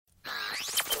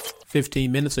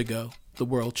15 minutes ago, the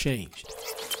world changed.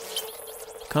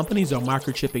 Companies are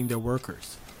microchipping their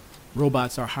workers.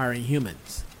 Robots are hiring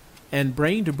humans. And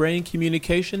brain-to-brain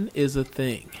communication is a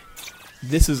thing.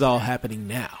 This is all happening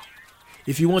now.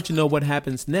 If you want to know what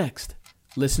happens next,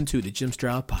 listen to the Jim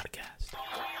Stroud Podcast.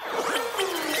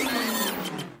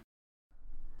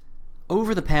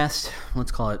 Over the past,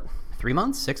 let's call it 3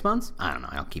 months, 6 months? I don't know.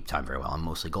 I don't keep time very well. I'm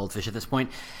mostly goldfish at this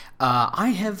point.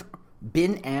 I have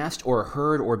been asked or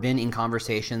heard or been in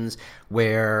conversations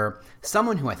where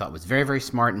someone who I thought was very, very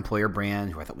smart, employer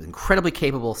brand, who I thought was incredibly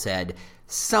capable, said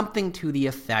something to the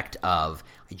effect of,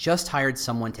 I just hired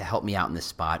someone to help me out in this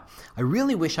spot. I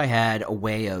really wish I had a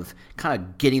way of kind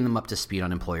of getting them up to speed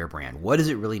on employer brand. What does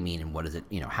it really mean, and what does it,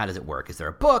 how does it work? Is there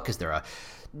a book? Is there a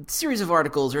series of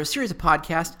articles or a series of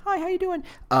podcasts? Hi, how you doing?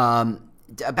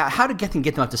 About how to get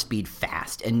them up to speed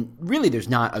fast. And really, there's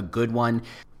not a good one.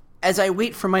 As I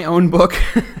wait for my own book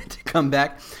to come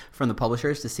back from the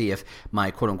publishers to see if my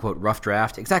quote-unquote rough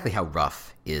draft, exactly how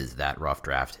rough is that rough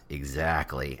draft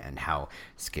exactly, and how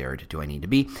scared do I need to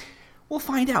be, we'll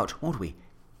find out, won't we?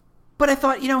 But I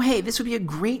thought, hey, this would be a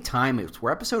great time.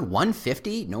 We're episode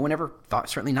 150. No one ever thought,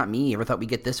 certainly not me, ever thought we'd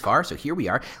get this far. So here we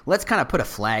are. Let's kind of put a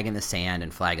flag in the sand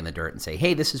and flag in the dirt and say,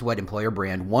 hey, this is what Employer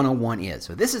Brand 101 is.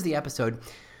 So this is the episode,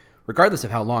 regardless of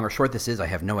how long or short this is, I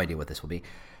have no idea what this will be.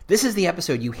 This is the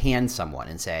episode you hand someone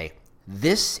and say,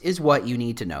 this is what you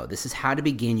need to know. This is how to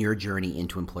begin your journey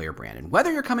into employer brand. And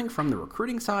whether you're coming from the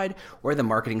recruiting side or the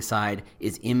marketing side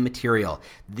is immaterial.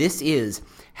 This is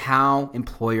how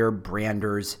employer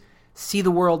branders see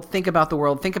the world, think about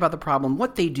the problem,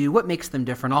 what they do, what makes them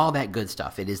different, all that good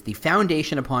stuff. It is the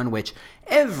foundation upon which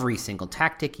every single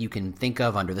tactic you can think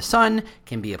of under the sun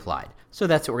can be applied. So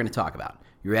that's what we're going to talk about.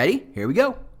 You ready? Here we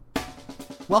go.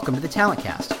 Welcome to the Talent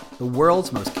Cast, the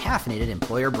world's most caffeinated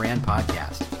employer brand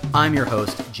podcast. I'm your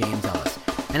host, James Ellis,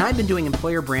 and I've been doing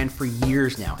employer brand for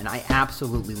years now, and I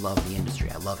absolutely love the industry.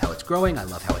 I love how it's growing, I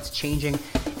love how it's changing,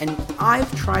 and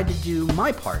I've tried to do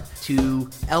my part to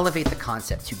elevate the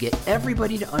concept, to get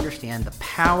everybody to understand the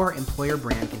power employer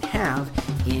brand can have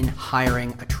in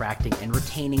hiring, attracting, and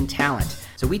retaining talent.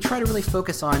 So we try to really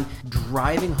focus on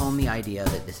driving home the idea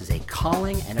that this is a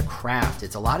calling and a craft.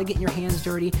 It's a lot of getting your hands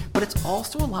dirty, but it's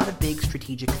also a lot of big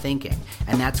strategic thinking.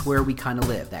 And that's where we kind of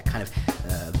live, that kind of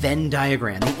Venn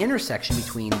diagram, the intersection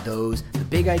between those, the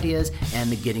big ideas,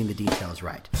 and the getting the details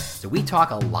right. So we talk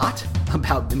a lot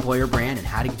about employer brand and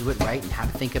how to do it right and how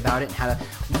to think about it and how to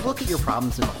look at your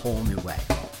problems in a whole new way.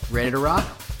 Ready to rock?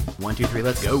 1, 2, 3,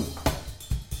 let's go.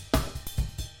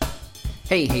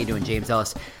 Hey, how you doing? James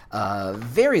Ellis.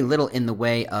 Very little in the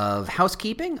way of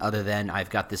housekeeping other than I've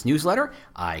got this newsletter.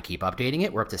 I keep updating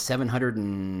it. We're up to 700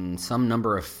 and some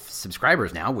number of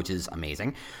subscribers now, which is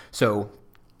amazing. So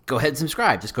go ahead and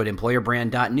subscribe. Just go to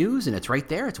employerbrand.news and it's right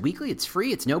there. It's weekly. It's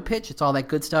free. It's no pitch. It's all that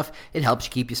good stuff. It helps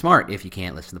you keep you smart if you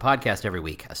can't listen to the podcast every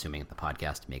week, assuming the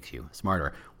podcast makes you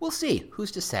smarter. We'll see.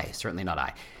 Who's to say? Certainly not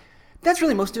I. That's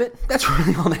really most of it. That's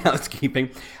really all the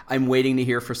housekeeping. I'm waiting to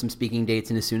hear for some speaking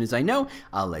dates, and as soon as I know,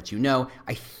 I'll let you know.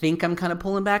 I think I'm kind of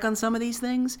pulling back on some of these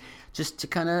things just to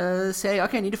kind of say,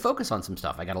 okay, I need to focus on some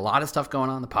stuff. I got a lot of stuff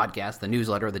going on, the podcast, the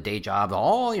newsletter, the day job,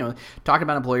 all, talking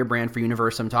about employer brand for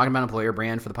Universum, talking about employer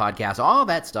brand for the podcast, all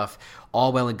that stuff,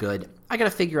 all well and good. I got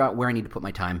to figure out where I need to put my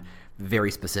time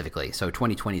very specifically. So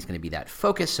 2020 is going to be that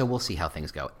focus, so we'll see how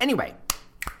things go. Anyway,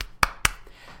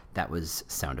 that was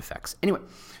sound effects. Anyway,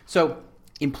 so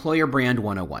Employer Brand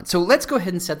 101. So let's go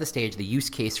ahead and set the stage, the use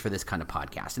case for this kind of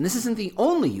podcast. And this isn't the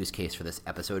only use case for this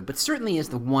episode, but certainly is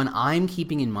the one I'm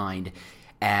keeping in mind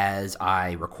as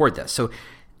I record this. So,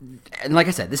 and like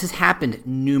I said, this has happened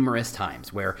numerous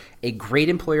times where a great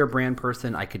employer brand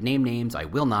person, I could name names, I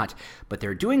will not, but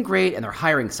they're doing great and they're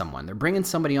hiring someone. They're bringing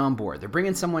somebody on board. They're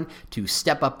bringing someone to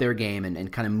step up their game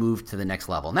and kind of move to the next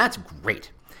level. And that's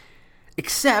great.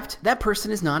 Except that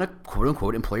person is not a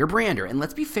quote-unquote employer brander. And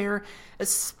let's be fair,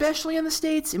 especially in the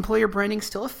States, employer branding is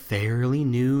still a fairly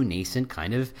new, nascent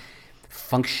kind of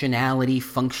functionality,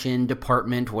 function,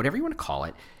 department, whatever you want to call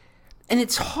it. And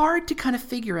it's hard to kind of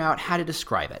figure out how to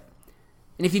describe it.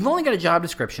 And if you've only got a job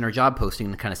description or job posting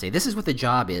to kind of say, this is what the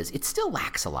job is, it still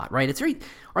lacks a lot, right?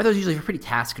 Are those usually pretty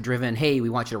task-driven? Hey, we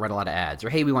want you to write a lot of ads, or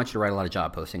hey, we want you to write a lot of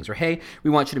job postings, or hey, we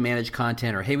want you to manage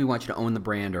content, or hey, we want you to own the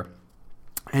brand, or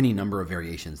any number of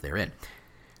variations therein.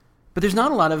 But there's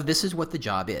not a lot of this is what the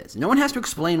job is. No one has to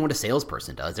explain what a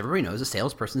salesperson does. Everybody knows a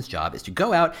salesperson's job is to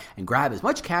go out and grab as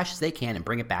much cash as they can and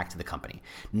bring it back to the company.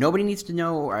 Nobody needs to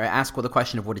know or ask the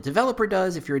question of what a developer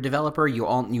does. If you're a developer, you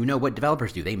know what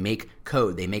developers do. They make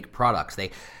code, they make products,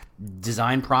 they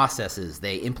design processes,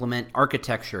 they implement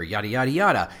architecture, yada, yada,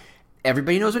 yada.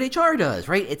 everybody knows what HR does,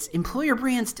 right? It's employer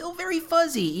brand still very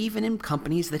fuzzy, even in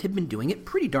companies that have been doing it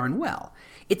pretty darn well.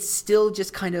 It's still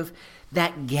just kind of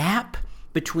that gap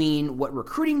between what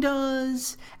recruiting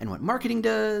does and what marketing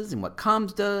does and what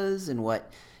comms does and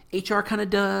what HR kind of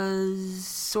does,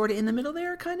 sort of in the middle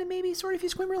there, kind of maybe, sort of if you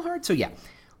squint real hard. So yeah,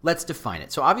 let's define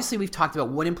it. So obviously we've talked about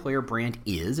what employer brand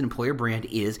is. An employer brand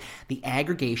is the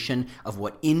aggregation of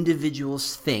what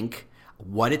individuals think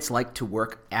what it's like to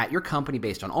work at your company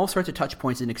based on all sorts of touch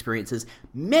points and experiences,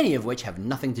 many of which have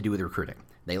nothing to do with recruiting.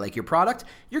 They like your product,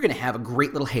 you're going to have a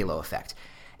great little halo effect.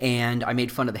 And I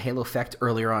made fun of the halo effect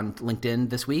earlier on LinkedIn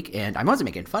this week, and I wasn't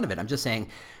making fun of it. I'm just saying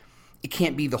it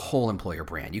can't be the whole employer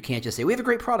brand. You can't just say, we have a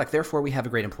great product, therefore we have a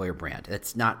great employer brand.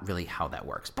 That's not really how that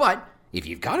works. But if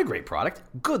you've got a great product,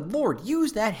 good Lord,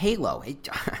 use that halo.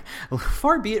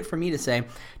 Far be it from me to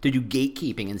do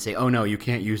gatekeeping and say, oh no, you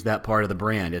can't use that part of the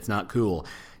brand. It's not cool.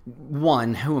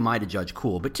 One, who am I to judge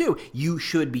cool? But two, you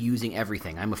should be using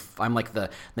everything. I'm like the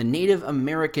Native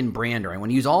American brander. I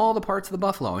want to use all the parts of the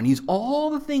buffalo and use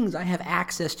all the things I have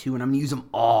access to, and I'm going to use them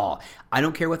all. I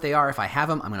don't care what they are. If I have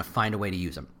them, I'm going to find a way to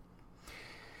use them.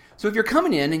 So if you're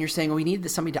coming in and you're saying, well, we need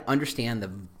somebody to understand the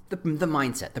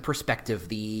mindset, the perspective,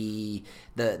 the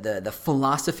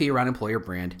philosophy around employer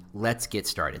brand, let's get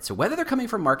started. So whether they're coming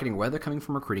from marketing or whether they're coming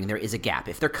from recruiting, there is a gap.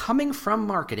 If they're coming from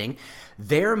marketing,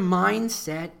 their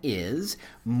mindset is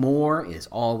more is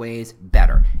always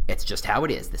better. It's just how it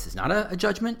is. This is not a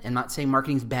judgment. I'm not saying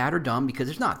marketing's bad or dumb, because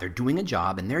it's not. They're doing a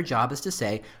job, and their job is to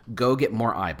say, go get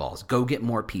more eyeballs, go get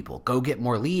more people, go get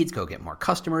more leads, go get more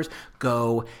customers,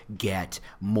 go get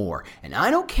more. And I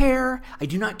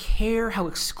do not care how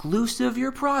exclusive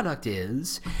your product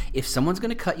is. If someone's going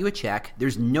to cut you a check,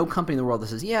 there's no company in the world that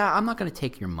says, yeah, I'm not going to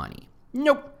take your money.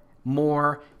 Nope.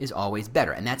 More is always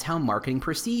better. And that's how marketing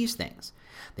perceives things.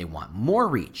 They want more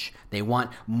reach. They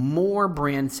want more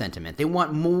brand sentiment. They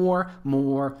want more.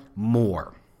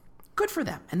 Good for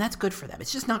them, and that's good for them.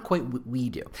 It's just not quite what we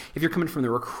do. If you're coming from the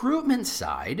recruitment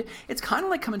side, it's kind of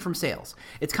like coming from sales.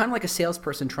 It's kind of like a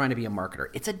salesperson trying to be a marketer.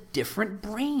 It's a different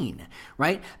brain,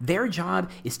 right? Their job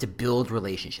is to build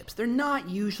relationships. They're not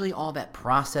usually all that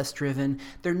process-driven.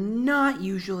 They're not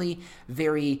usually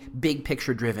very big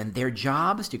picture-driven. Their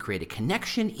job is to create a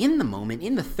connection in the moment,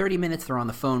 in the 30 minutes they're on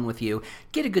the phone with you,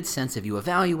 get a good sense of you,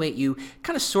 evaluate you,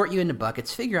 kind of sort you into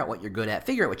buckets, figure out what you're good at,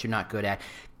 figure out what you're not good at,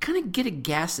 kind of get a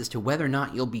guess as to whether or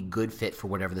not you'll be good fit for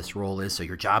whatever this role is. So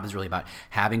your job is really about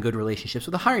having good relationships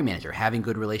with the hiring manager, having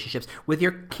good relationships with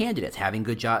your candidates, having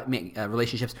good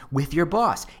relationships with your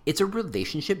boss. It's a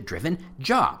relationship-driven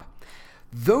job.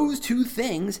 Those two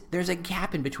things, there's a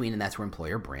gap in between, and that's where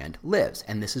employer brand lives.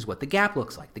 And this is what the gap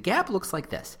looks like. The gap looks like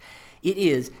this. It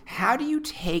is, how do you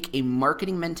take a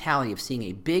marketing mentality of seeing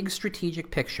a big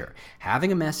strategic picture,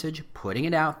 having a message, putting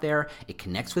it out there, it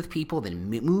connects with people,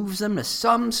 then it moves them to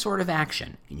some sort of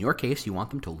action. In your case, you want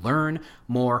them to learn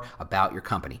more about your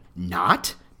company.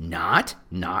 Not,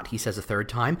 he says a third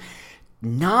time,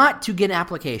 not to get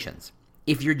applications.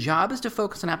 If your job is to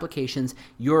focus on applications,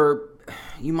 you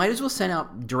might as well send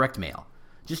out direct mail.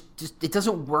 Just it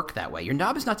doesn't work that way. Your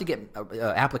job is not to get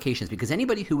applications, because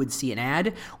anybody who would see an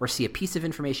ad or see a piece of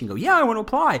information go, yeah, I want to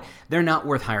apply, they're not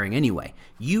worth hiring anyway.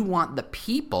 You want the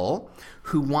people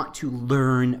who want to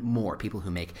learn more, people who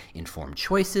make informed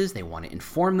choices. They want to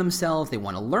inform themselves. They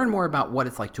want to learn more about what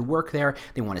it's like to work there.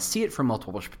 They want to see it from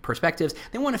multiple perspectives.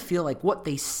 They want to feel like what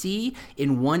they see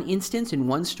in one instance, in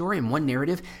one story, in one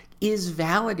narrative is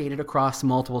validated across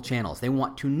multiple channels. They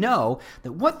want to know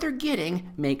that what they're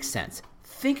getting makes sense.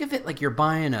 Think of it like you're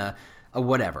buying a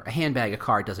handbag, a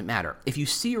car, it doesn't matter. If you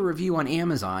see a review on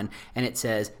Amazon and it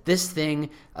says, this thing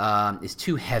is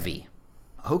too heavy,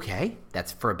 okay,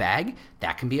 that's for a bag,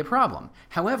 that can be a problem.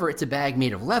 However, it's a bag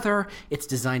made of leather, it's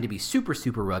designed to be super,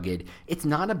 super rugged.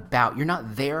 You're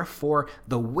not there for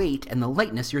the weight and the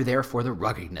lightness, you're there for the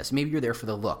ruggedness. Maybe you're there for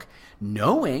the look.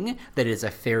 Knowing that it is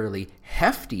a fairly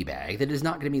hefty bag that is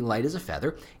not going to be light as a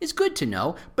feather is good to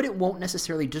know, but it won't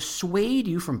necessarily dissuade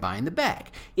you from buying the bag.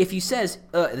 If he says,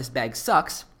 this bag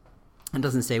sucks, and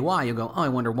doesn't say why, you'll go, oh, I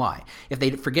wonder why. If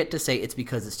they forget to say it's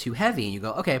because it's too heavy, and you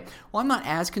go, okay, well, I'm not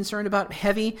as concerned about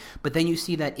heavy, but then you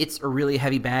see that it's a really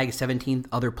heavy bag 17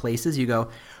 other places, you go,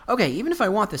 okay, even if I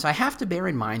want this, I have to bear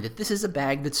in mind that this is a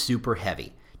bag that's super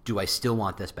heavy. Do I still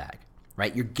want this bag?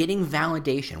 Right? You're getting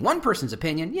validation. One person's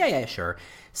opinion, yeah, sure.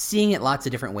 Seeing it lots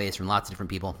of different ways from lots of different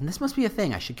people, and this must be a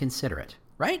thing, I should consider it,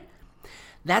 right?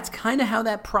 That's kind of how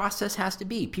that process has to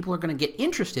be. People are going to get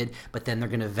interested, but then they're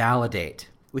going to validate,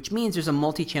 which means there's a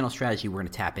multi-channel strategy we're going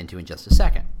to tap into in just a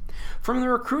second. From the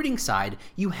recruiting side,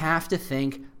 you have to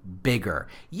think bigger.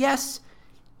 Yes,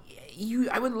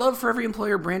 I would love for every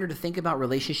employer brander to think about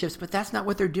relationships, but that's not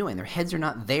what they're doing. Their heads are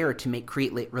not there to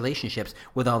create relationships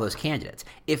with all those candidates.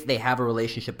 If they have a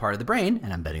relationship part of the brain,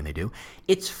 and I'm betting they do,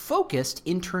 it's focused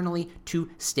internally to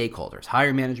stakeholders,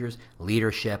 hiring managers,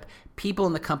 leadership, people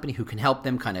in the company who can help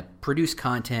them kind of produce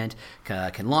content,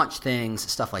 can launch things,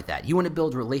 stuff like that. You want to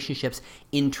build relationships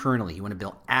internally. You want to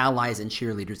build allies and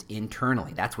cheerleaders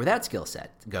internally. That's where that skill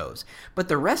set goes. But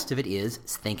the rest of it is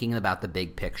thinking about the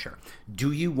big picture.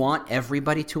 Do you want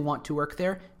everybody to want to work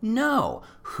there? No.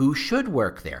 Who should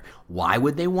work there? Why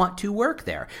would they want to work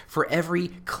there? For every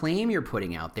claim you're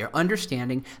putting out there,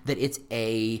 understanding that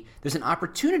there's an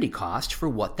opportunity cost for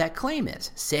what that claim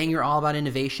is. Saying you're all about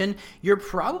innovation, you're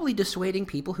probably dissuading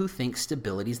people who think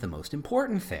stability is the most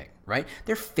important thing, right?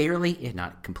 They're fairly, if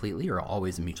not completely or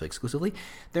always mutually exclusively,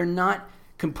 they're not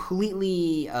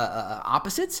completely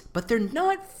opposites, but they're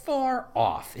not far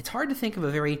off. It's hard to think of a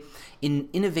very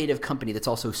innovative company that's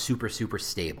also super, super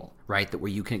stable, right? That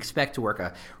where you can expect to work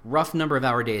a rough number of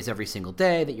hour days every single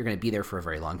day, that you're going to be there for a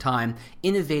very long time.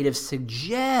 Innovative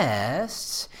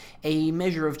suggests a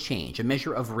measure of change, a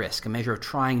measure of risk, a measure of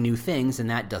trying new things, and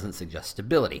that doesn't suggest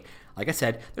stability. Like I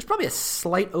said, there's probably a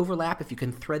slight overlap if you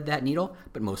can thread that needle,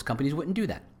 but most companies wouldn't do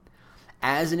that.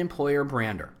 As an employer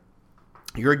brander,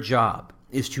 your job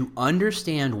is to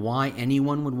understand why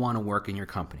anyone would want to work in your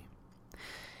company.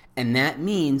 And that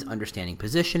means understanding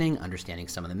positioning, understanding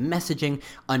some of the messaging,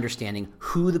 understanding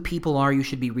who the people are you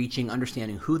should be reaching,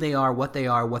 understanding who they are, what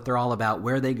they're all about,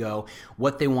 where they go,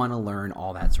 what they want to learn,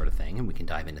 all that sort of thing. And we can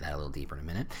dive into that a little deeper in a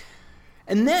minute.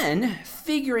 And then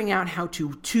figuring out how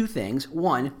to, two things.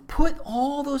 One, put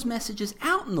all those messages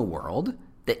out in the world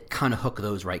that kind of hook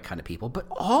those right kind of people, but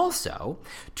also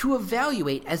to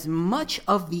evaluate as much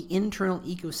of the internal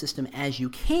ecosystem as you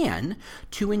can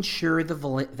to ensure the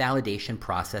validation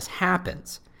process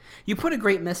happens. You put a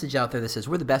great message out there that says,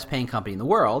 we're the best paying company in the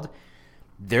world.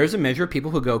 There's a measure of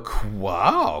people who go,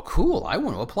 wow, cool, I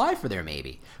want to apply for there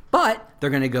maybe. But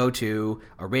they're going to go to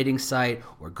a rating site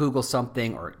or Google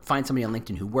something or find somebody on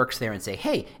LinkedIn who works there and say,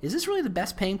 hey, is this really the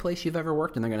best paying place you've ever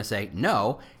worked? And they're going to say,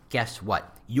 no. Guess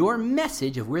what? Your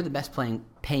message of we're the best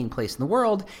paying place in the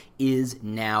world is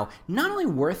now not only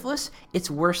worthless, it's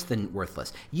worse than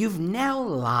worthless. You've now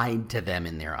lied to them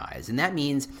in their eyes. And that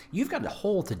means you've got a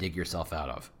hole to dig yourself out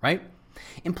of, right?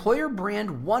 Employer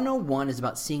Brand 101 is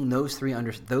about seeing those three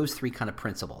kind of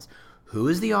principles. Who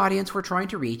is the audience we're trying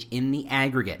to reach in the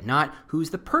aggregate? Not who's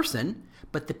the person,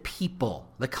 but the people,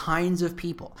 the kinds of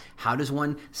people. How does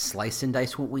one slice and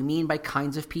dice what we mean by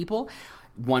kinds of people?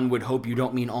 One would hope you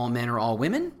don't mean all men or all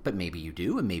women, but maybe you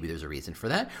do, and maybe there's a reason for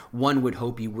that. One would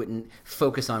hope you wouldn't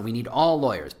focus on we need all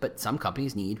lawyers, but some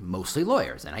companies need mostly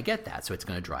lawyers, and I get that, so it's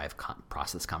going to drive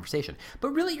process conversation. But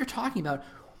really, you're talking about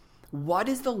what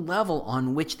is the level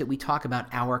on which that we talk about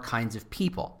our kinds of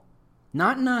people?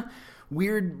 Not in a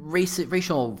weird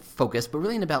racial focus, but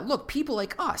really about, look, people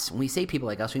like us. When we say people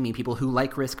like us, we mean people who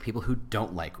like risk, people who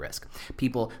don't like risk,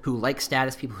 people who like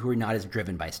status, people who are not as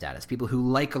driven by status, people who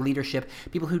like leadership,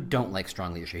 people who don't like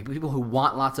strong leadership, people who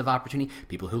want lots of opportunity,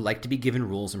 people who like to be given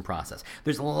rules and process.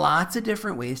 There's lots of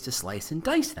different ways to slice and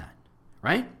dice that,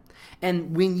 right?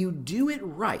 And when you do it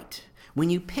right, when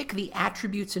you pick the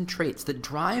attributes and traits that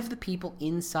drive the people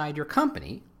inside your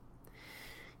company,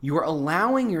 you're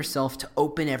allowing yourself to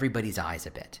open everybody's eyes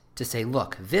a bit, to say,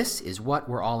 look, this is what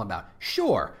we're all about.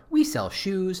 Sure, we sell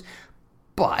shoes,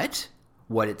 but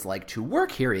what it's like to work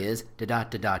here is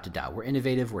da-da-da-da-da-da. We're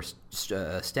innovative, we're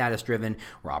status-driven,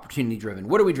 we're opportunity-driven.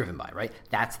 What are we driven by, right?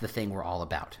 That's the thing we're all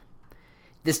about.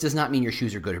 This does not mean your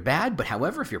shoes are good or bad, but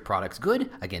however, if your product's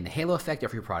good, again, the halo effect,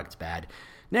 if your product's bad,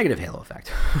 negative halo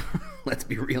effect. Let's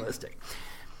be realistic.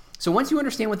 So once you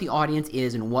understand what the audience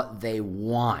is and what they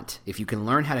want, if you can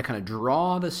learn how to kind of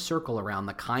draw the circle around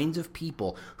the kinds of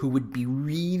people who would be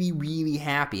really, really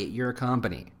happy at your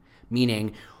company,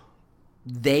 meaning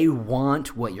they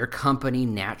want what your company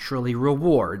naturally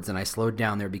rewards, and I slowed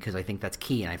down there because I think that's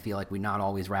key, and I feel like we're not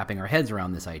always wrapping our heads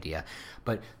around this idea,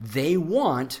 but they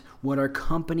want what our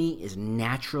company is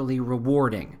naturally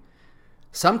rewarding.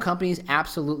 Some companies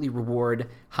absolutely reward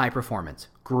high performance.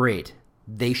 Great.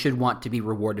 They should want to be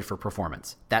rewarded for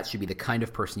performance. That should be the kind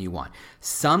of person you want.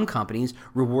 Some companies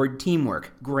reward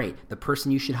teamwork. Great. The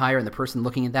person you should hire and the person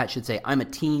looking at that should say, I'm a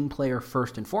team player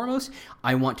first and foremost.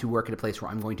 I want to work at a place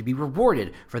where I'm going to be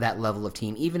rewarded for that level of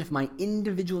team, even if my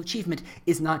individual achievement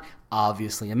is not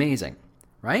obviously amazing,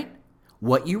 right?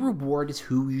 What you reward is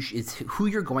who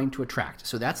you're going to attract.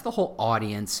 So that's the whole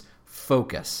audience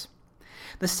focus.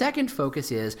 The second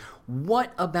focus is,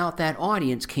 what about that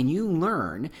audience can you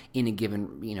learn in a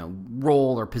given,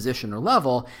 role or position or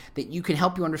level that you can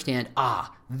help you understand,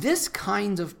 this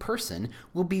kind of person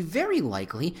will be very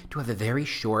likely to have a very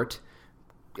short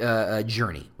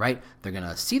journey, right? They're going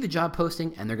to see the job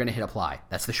posting and they're going to hit apply.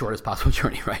 That's the shortest possible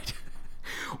journey, right?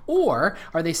 Or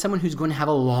are they someone who's going to have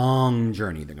a long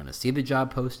journey? They're going to see the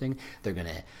job posting. They're going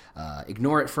to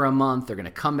ignore it for a month. They're going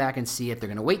to come back and see it. They're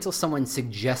going to wait till someone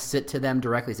suggests it to them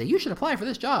directly, say, you should apply for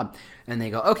this job. And they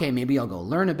go, okay, maybe I'll go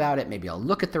learn about it. Maybe I'll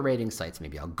look at the rating sites.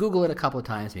 Maybe I'll Google it a couple of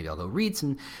times. Maybe I'll go read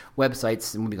some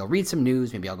websites. Maybe I'll read some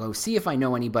news. Maybe I'll go see if I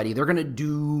know anybody. They're going to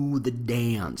do the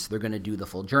dance. They're going to do the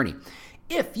full journey.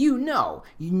 If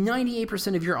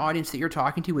 98% of your audience that you're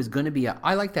talking to is going to be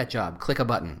I like that job, click a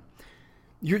button,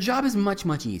 your job is much,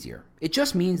 much easier. It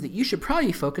just means that you should probably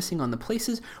be focusing on the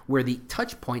places where the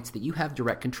touch points that you have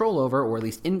direct control over, or at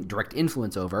least direct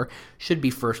influence over, should be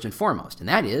first and foremost. And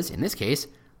that is, in this case,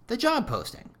 the job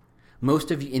posting.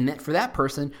 For that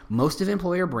person, most of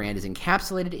employer brand is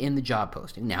encapsulated in the job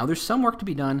posting. Now, there's some work to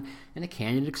be done in a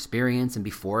candidate experience and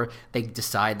before they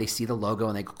decide, they see the logo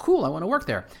and they go, cool, I want to work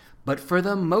there. But for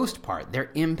the most part,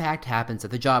 their impact happens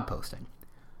at the job posting.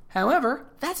 However,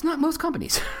 that's not most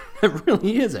companies. It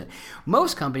really isn't.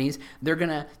 Most companies, they're going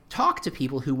to talk to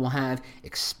people who will have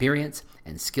experience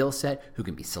and skill set, who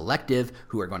can be selective,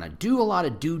 who are going to do a lot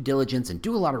of due diligence and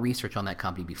do a lot of research on that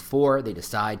company before they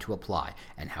decide to apply.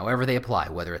 And however they apply,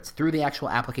 whether it's through the actual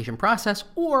application process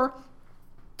or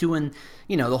doing,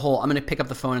 the whole, I'm going to pick up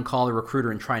the phone and call the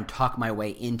recruiter and try and talk my way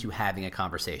into having a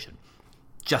conversation.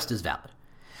 Just as valid.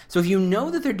 So if you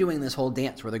know that they're doing this whole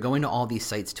dance where they're going to all these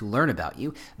sites to learn about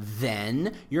you,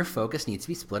 then your focus needs to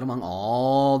be split among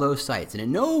all those sites.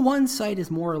 And no one site is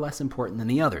more or less important than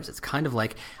the others. It's kind of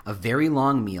like a very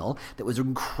long meal that was an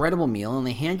incredible meal, and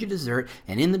they hand you dessert,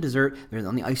 and in the dessert, there's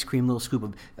on the ice cream, little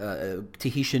scoop of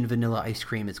Tahitian vanilla ice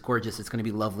cream. It's gorgeous. It's going to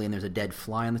be lovely, and there's a dead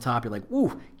fly on the top. You're like,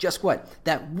 ooh, just what?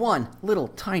 That one little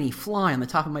tiny fly on the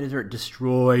top of my dessert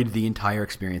destroyed the entire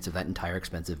experience of that entire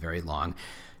expensive, very long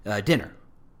dinner.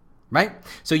 Right?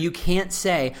 So you can't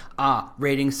say,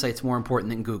 rating sites more important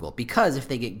than Google, because if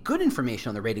they get good information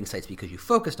on the rating sites because you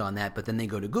focused on that, but then they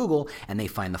go to Google and they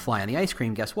find the fly on the ice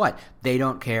cream, guess what? They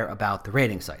don't care about the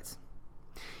rating sites.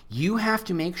 You have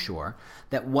to make sure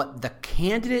that what the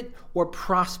candidate or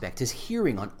prospect is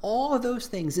hearing on all of those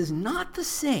things is not the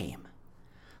same,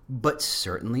 but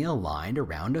certainly aligned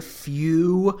around a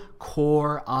few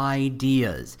core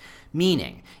ideas.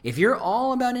 Meaning, if you're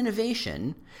all about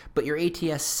innovation, but your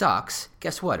ATS sucks,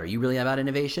 guess what? Are you really about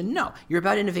innovation? No. You're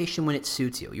about innovation when it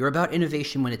suits you. You're about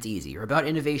innovation when it's easy. You're about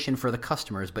innovation for the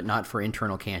customers, but not for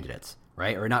internal candidates,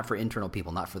 right? Or not for internal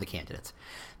people, not for the candidates.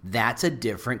 That's a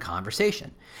different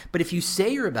conversation. But if you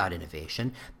say you're about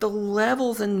innovation, the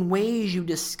levels and ways you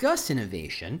discuss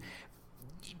innovation,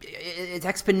 it's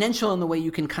exponential in the way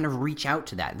you can kind of reach out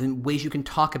to that, the ways you can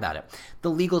talk about it. The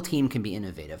legal team can be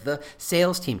innovative. The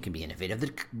sales team can be innovative.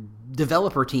 The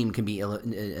developer team can be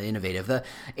innovative. The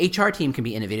HR team can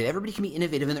be innovative. Everybody can be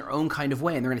innovative in their own kind of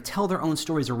way, and they're going to tell their own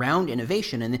stories around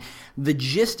innovation. And the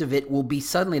gist of it will be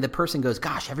suddenly the person goes,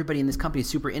 gosh, everybody in this company is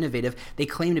super innovative. They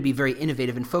claim to be very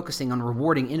innovative and focusing on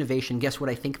rewarding innovation. Guess what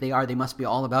I think they are? They must be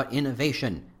all about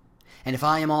innovation. And if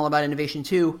I am all about innovation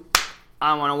too,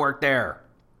 I want to work there.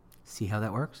 See how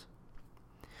that works?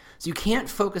 So you can't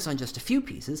focus on just a few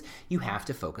pieces. You have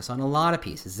to focus on a lot of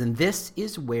pieces. And this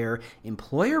is where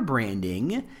employer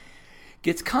branding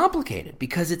gets complicated,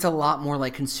 because it's a lot more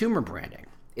like consumer branding.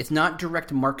 It's not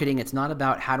direct marketing. It's not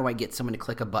about how do I get someone to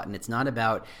click a button. It's not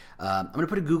about, I'm going to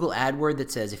put a Google ad word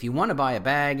that says, if you want to buy a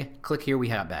bag, click here, we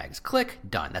have bags. Click,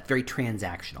 done. That's very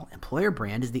transactional. Employer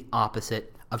brand is the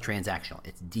opposite of transactional.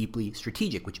 It's deeply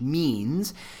strategic, which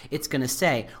means it's going to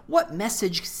say, what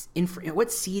what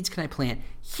seeds can I plant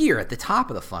here at the top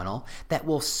of the funnel that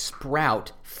will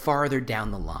sprout farther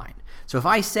down the line? So if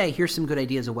I say, here's some good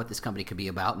ideas of what this company could be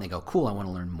about, and they go, cool, I want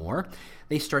to learn more,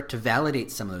 they start to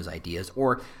validate some of those ideas,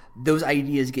 or those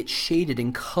ideas get shaded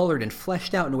and colored and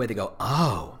fleshed out in a way they go,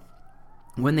 oh,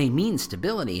 when they mean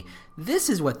stability, this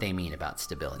is what they mean about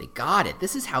stability. Got it.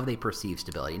 This is how they perceive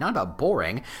stability. Not about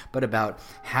boring, but about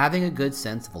having a good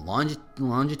sense of the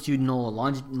longitudinal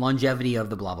longevity of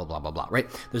the blah, blah, blah, blah, blah, right?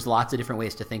 There's lots of different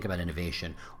ways to think about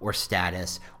innovation or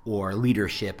status or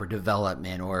leadership or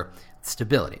development or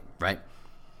stability, right?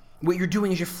 What you're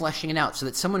doing is you're fleshing it out so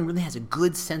that someone really has a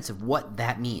good sense of what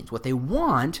that means. What they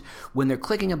want when they're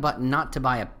clicking a button not to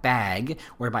buy a bag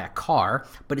or to buy a car,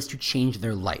 but is to change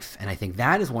their life. And I think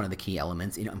that is one of the key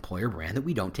elements in employer brand that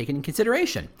we don't take into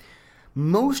consideration.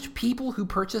 Most people who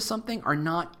purchase something are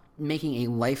not making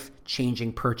a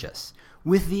life-changing purchase,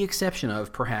 with the exception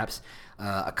of perhaps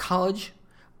a college,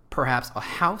 perhaps a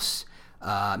house,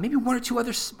 maybe one or two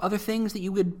other things that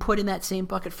you would put in that same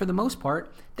bucket. For the most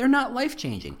part, they're not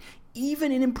life-changing.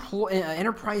 Even in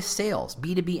enterprise sales,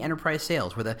 B2B enterprise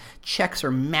sales, where the checks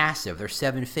are massive, they're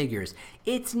 7 figures,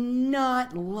 it's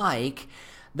not like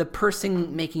the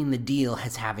person making the deal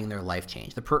is having their life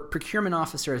change. The procurement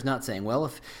officer is not saying, well,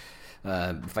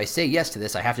 if I say yes to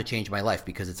this, I have to change my life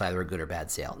because it's either a good or bad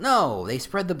sale. No, they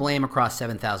spread the blame across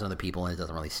 7,000 other people and it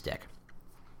doesn't really stick.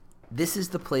 This is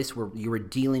the place where you are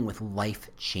dealing with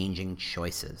life-changing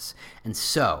choices. And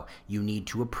so you need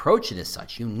to approach it as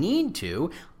such. You need to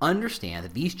understand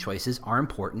that these choices are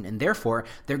important and therefore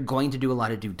they're going to do a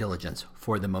lot of due diligence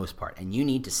for the most part. And you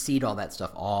need to seed all that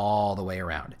stuff all the way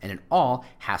around. And it all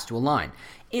has to align.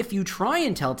 If you try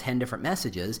and tell 10 different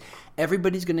messages,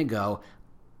 everybody's going to go,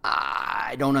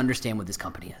 I don't understand what this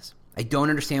company is. I don't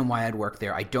understand why I'd work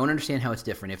there. I don't understand how it's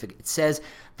different. If it says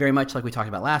very much like we talked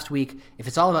about last week, if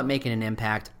it's all about making an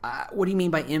impact, what do you mean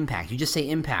by impact? You just say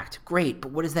impact. Great,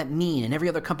 but what does that mean? And every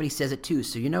other company says it too.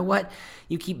 So you know what?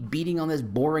 You keep beating on this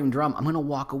boring drum. I'm going to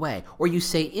walk away. Or you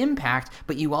say impact,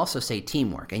 but you also say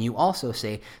teamwork, and you also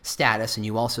say status, and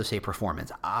you also say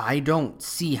performance. I don't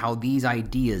see how these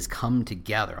ideas come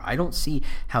together. I don't see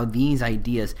how these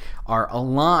ideas are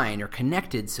aligned or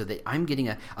connected so that I'm getting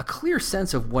a clear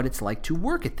sense of what it's like to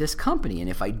work at this company. And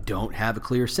if I don't have a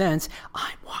clear sense,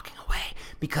 I'm walking away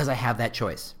because I have that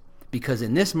choice. Because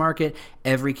in this market,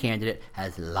 every candidate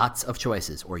has lots of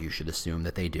choices, or you should assume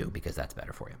that they do because that's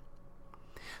better for you.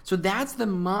 So that's the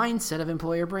mindset of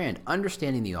employer brand,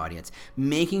 understanding the audience,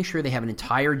 making sure they have an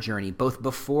entire journey, both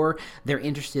before they're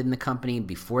interested in the company,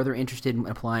 before they're interested in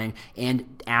applying,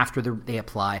 and after they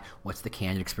apply, what's the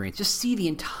candidate experience. Just see the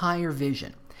entire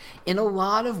vision. In a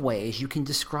lot of ways, you can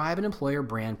describe an employer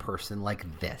brand person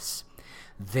like this.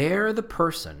 They're the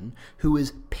person who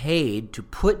is paid to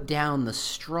put down the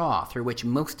straw through which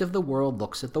most of the world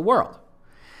looks at the world.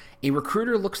 A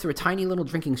recruiter looks through a tiny little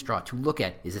drinking straw to look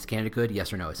at, is this candidate good?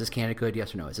 Yes or no. Is this candidate good?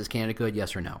 Yes or no. Is this candidate good?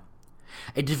 Yes or no.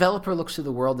 A developer looks through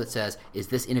the world that says, is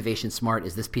this innovation smart?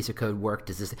 Is this piece of code work?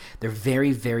 They're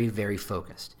very, very, very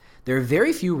focused. There are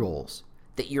very few roles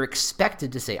that you're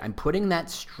expected to say, I'm putting that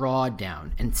straw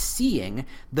down and seeing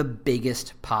the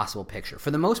biggest possible picture.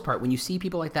 For the most part, when you see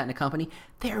people like that in a company,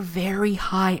 they're very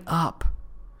high up.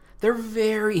 They're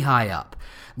very high up.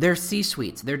 They're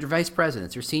C-suites, they're vice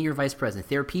presidents, they're senior vice presidents.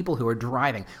 They're people who are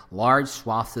driving large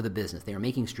swaths of the business. They are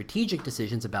making strategic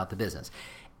decisions about the business.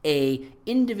 A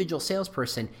individual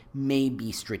salesperson may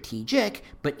be strategic,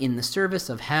 but in the service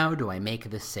of how do I make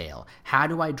this sale? How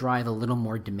do I drive a little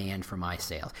more demand for my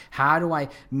sales? How do I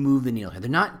move the needle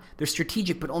here? They're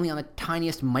strategic, but only on the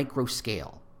tiniest micro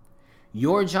scale.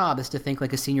 Your job is to think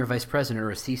like a senior vice president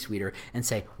or a C-suiter and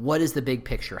say, what is the big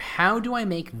picture? How do I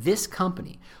make this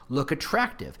company look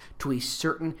attractive to a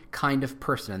certain kind of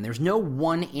person? And there's no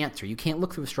one answer. You can't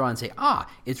look through a straw and say,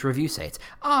 it's review sites.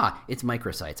 It's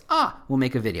microsites. We'll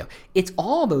make a video. It's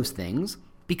all those things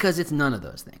because it's none of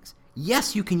those things.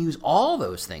 Yes, you can use all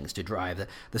those things to drive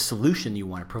the solution you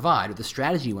want to provide or the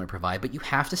strategy you want to provide, but you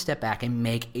have to step back and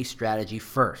make a strategy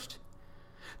first.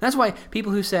 That's why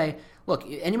people who say, look,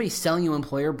 anybody selling you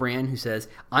employer brand who says,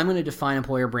 I'm going to define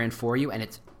employer brand for you,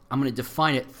 and I'm going to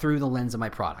define it through the lens of my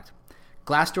product.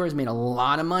 Glassdoor has made a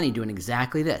lot of money doing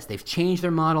exactly this. They've changed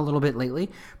their model a little bit lately,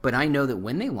 but I know that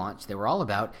when they launched, they were all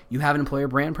about, you have an employer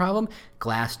brand problem,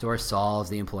 Glassdoor solves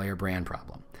the employer brand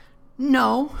problem.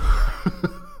 No.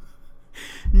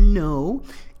 No.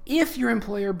 If your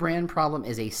employer brand problem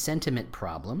is a sentiment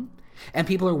problem, and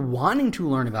people are wanting to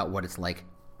learn about what it's like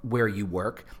where you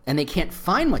work, and they can't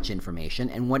find much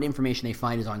information, and what information they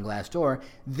find is on Glassdoor,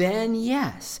 then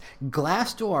yes,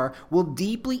 Glassdoor will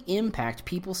deeply impact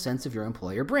people's sense of your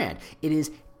employer brand. It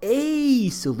is a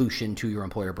solution to your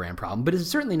employer brand problem, but it's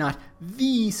certainly not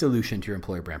the solution to your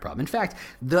employer brand problem. In fact,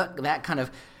 that kind of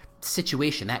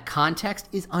situation, that context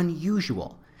is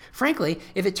unusual. Frankly,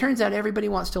 if it turns out everybody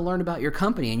wants to learn about your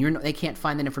company and they can't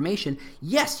find that information,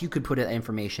 yes, you could put that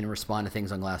information and respond to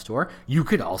things on Glassdoor. You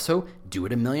could also do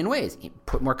it a million ways.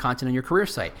 Put more content on your career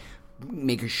site.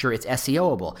 Make sure it's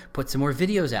SEOable. Put some more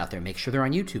videos out there. Make sure they're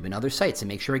on YouTube and other sites. And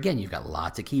make sure, again, you've got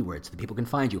lots of keywords so that people can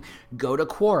find you. Go to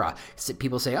Quora.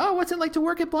 People say, what's it like to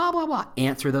work at blah, blah, blah.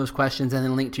 Answer those questions and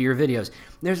then link to your videos.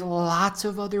 There's lots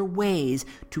of other ways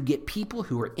to get people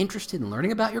who are interested in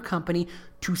learning about your company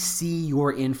to see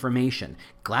your information.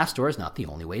 Glassdoor is not the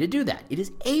only way to do that. It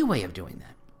is a way of doing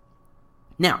that.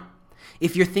 Now,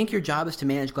 if you think your job is to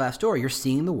manage Glassdoor, you're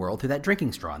seeing the world through that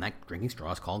drinking straw, and that drinking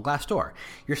straw is called Glassdoor.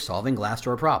 You're solving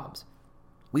Glassdoor problems.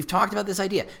 We've talked about this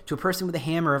idea. To a person with a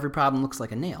hammer, every problem looks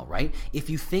like a nail, right? If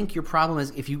you think your problem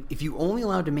is, if you only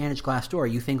allowed to manage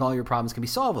Glassdoor, you think all your problems can be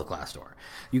solved with Glassdoor.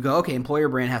 You go, okay, employer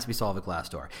brand has to be solved with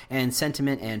Glassdoor. And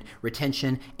sentiment and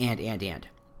retention and. And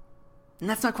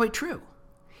that's not quite true.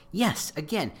 Yes,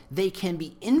 again, they can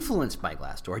be influenced by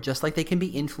Glassdoor, just like they can be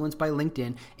influenced by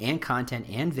LinkedIn and content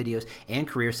and videos and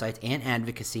career sites and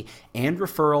advocacy and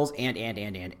referrals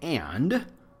and.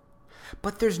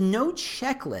 But there's no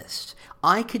checklist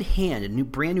I could hand a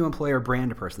brand new employer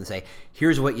brand person and say,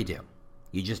 here's what you do.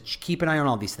 You just keep an eye on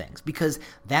all these things, because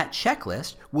that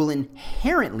checklist will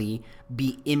inherently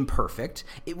be imperfect.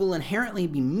 It will inherently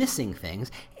be missing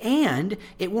things, and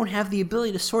it won't have the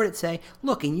ability to sort it, say,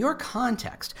 look, in your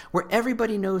context where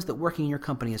everybody knows that working in your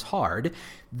company is hard,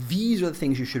 these are the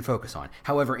things you should focus on.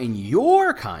 However, in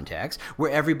your context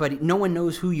where no one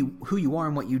knows who you are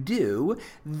and what you do,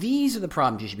 these are the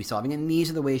problems you should be solving, and these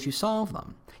are the ways you solve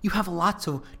them. You have lots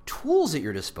of tools at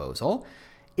your disposal.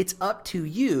 It's up to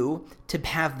you to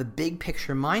have the big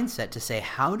picture mindset to say,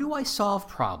 how do I solve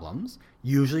problems,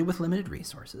 usually with limited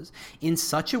resources, in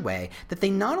such a way that they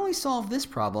not only solve this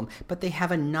problem, but they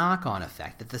have a knock-on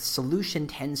effect, that the solution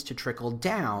tends to trickle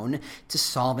down to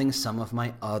solving some of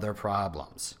my other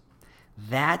problems.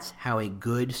 That's how a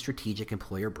good strategic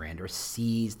employer brander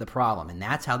sees the problem, and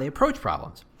that's how they approach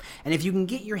problems. And if you can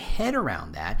get your head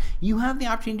around that, you have the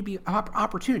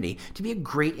opportunity to be a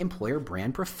great employer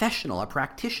brand professional, a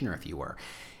practitioner, if you were.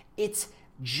 It's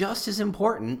just as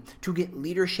important to get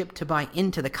leadership to buy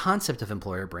into the concept of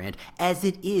employer brand as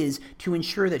it is to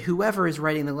ensure that whoever is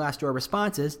writing the Glassdoor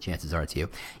responses, chances are it's you,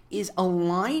 is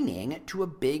aligning to a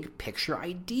big picture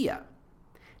idea.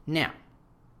 Now,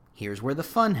 here's where the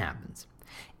fun happens.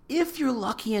 If you're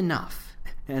lucky enough,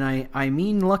 and I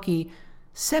mean lucky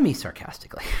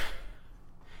semi-sarcastically,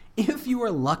 if you are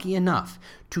lucky enough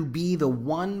to be the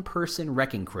one-person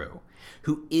wrecking crew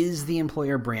who is the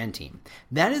employer brand team,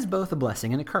 that is both a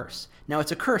blessing and a curse. Now,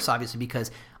 it's a curse, obviously,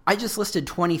 because I just listed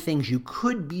 20 things you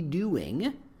could be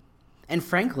doing, and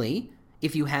frankly,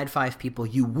 if you had 5 people,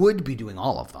 you would be doing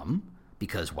all of them.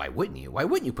 Because why wouldn't you? Why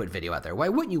wouldn't you put video out there? Why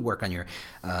wouldn't you work on your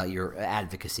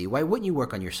advocacy? Why wouldn't you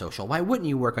work on your social? Why wouldn't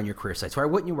you work on your career sites? Why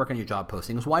wouldn't you work on your job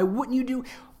postings? Why wouldn't you do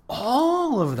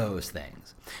all of those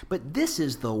things? But this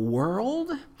is the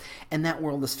world, and that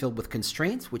world is filled with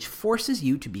constraints, which forces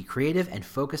you to be creative and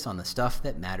focus on the stuff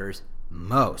that matters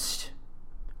most,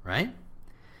 right?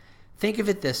 Think of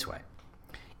it this way.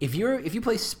 If you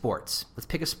play sports, let's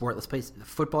pick a sport, let's play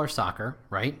football or soccer,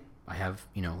 right? I have,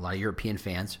 a lot of European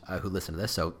fans who listen to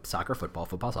this, so soccer, football,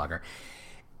 soccer.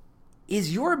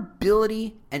 Is your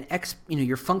ability and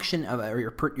your function of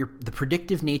the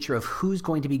predictive nature of who's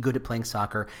going to be good at playing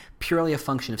soccer purely a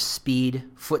function of speed,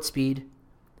 foot speed?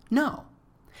 No.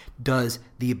 Does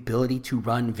the ability to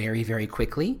run very, very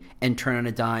quickly and turn on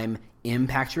a dime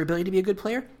impact your ability to be a good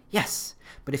player? Yes.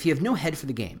 But if you have no head for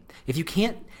the game, if you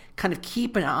can't kind of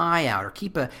keep an eye out or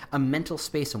keep a mental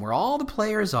space on where all the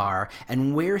players are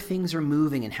and where things are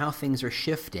moving and how things are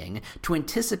shifting to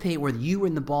anticipate where you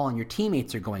and the ball and your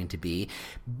teammates are going to be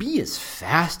as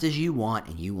fast as you want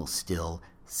and you will still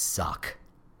suck.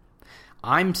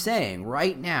 I'm saying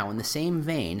right now, in the same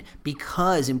vein,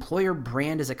 because employer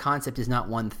brand as a concept is not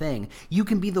one thing, you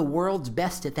can be the world's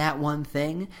best at that one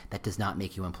thing. That does not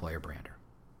make you employer brander.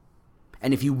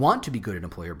 And if you want to be good at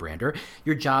employer brander,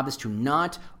 your job is to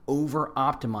not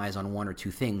over-optimize on one or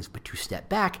two things, but to step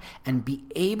back and be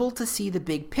able to see the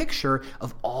big picture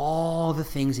of all the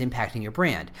things impacting your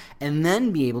brand, and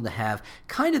then be able to have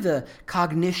kind of the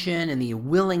cognition and the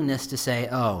willingness to say,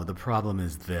 oh, the problem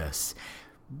is this.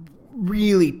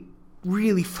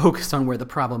 Really focused on where the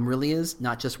problem really is,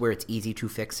 not just where it's easy to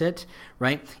fix it,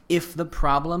 right? If the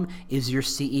problem is your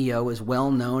CEO is well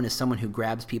known as someone who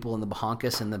grabs people in the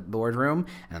bahonkus in the boardroom,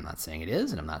 and I'm not saying it is,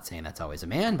 and I'm not saying that's always a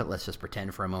man, but let's just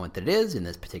pretend for a moment that it is in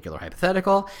this particular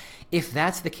hypothetical. If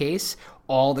that's the case,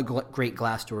 all the great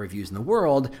Glassdoor reviews in the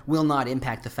world will not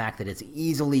impact the fact that it's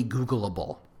easily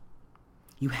Googleable.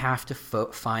 You have to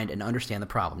find and understand the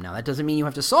problem. Now, that doesn't mean you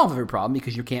have to solve every problem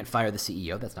because you can't fire the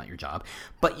CEO. That's not your job.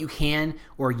 But you can,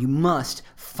 or you must,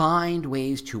 find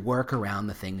ways to work around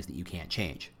the things that you can't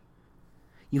change.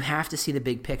 You have to see the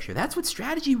big picture. That's what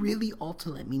strategy really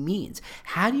ultimately means.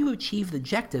 How do you achieve the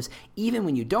objectives even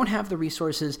when you don't have the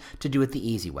resources to do it the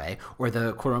easy way or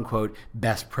the quote-unquote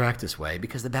best practice way?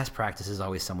 Because the best practice is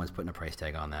always someone's putting a price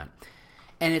tag on that.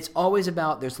 And it's always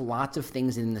about there's lots of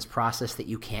things in this process that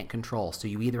you can't control. So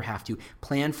you either have to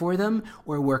plan for them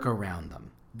or work around them.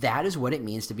 That is what it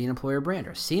means to be an employer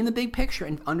brander. Seeing the big picture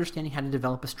and understanding how to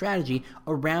develop a strategy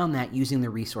around that using the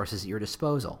resources at your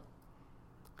disposal.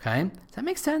 Okay? Does that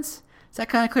make sense? Is that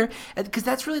kind of clear? Because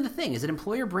that's really the thing, is that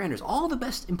employer branders, all the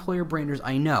best employer branders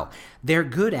I know, they're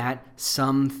good at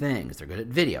some things. They're good at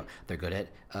video. They're good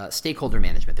at stakeholder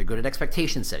management. They're good at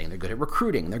expectation setting. They're good at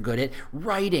recruiting. They're good at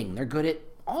writing. They're good at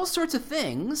all sorts of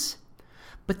things.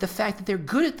 But the fact that they're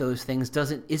good at those things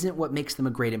isn't what makes them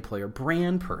a great employer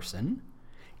brand person.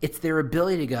 It's their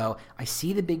ability to go, I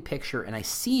see the big picture, and I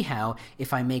see how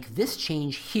if I make this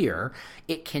change here,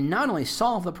 it can not only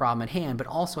solve the problem at hand, but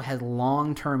also has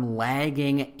long-term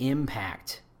lagging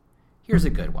impact. Here's a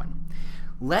good one.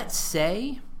 Let's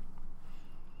say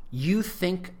you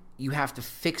think you have to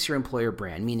fix your employer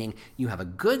brand, meaning you have a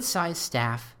good-sized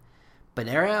staff, but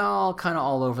they're all kind of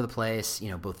all over the place,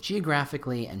 both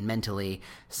geographically and mentally.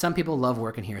 Some people love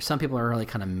working here. Some people are really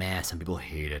kind of meh. Some people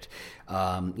hate it.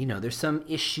 There's some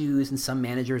issues, and some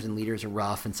managers and leaders are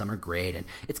rough, and some are great. And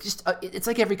it's just, it's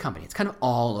like every company. It's kind of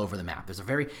all over the map. There's a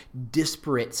very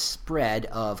disparate spread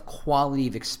of quality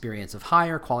of experience of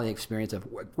hire, quality of experience of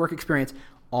work experience,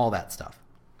 all that stuff.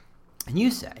 And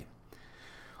you say,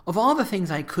 of all the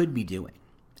things I could be doing,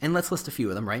 and let's list a few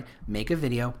of them, right? Make a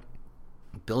video,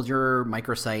 build your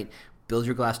microsite, build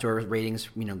your Glassdoor ratings,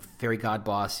 Fairy God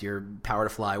Boss, your Power to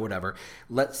Fly, whatever.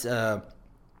 Let's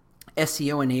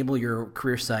SEO enable your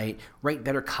career site, write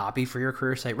better copy for your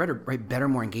career site, write better,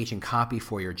 more engaging copy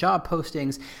for your job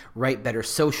postings, write better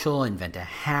social, invent a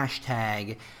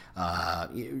hashtag,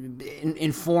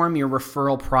 inform your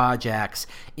referral projects,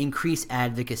 increase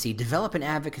advocacy, develop an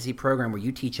advocacy program where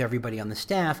you teach everybody on the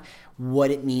staff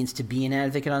what it means to be an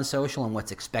advocate on social and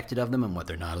what's expected of them and what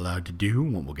they're not allowed to do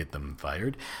and what will get them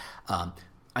fired.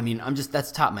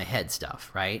 That's top of my head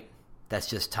stuff, right? That's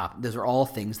just top. Those are all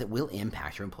things that will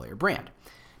impact your employer brand.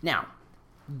 Now,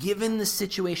 given the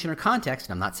situation or context,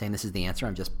 and I'm not saying this is the answer,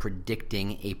 I'm just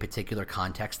predicting a particular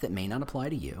context that may not apply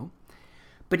to you.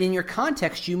 But in your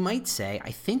context, you might say,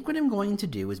 I think what I'm going to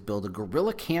do is build a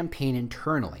guerrilla campaign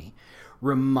internally,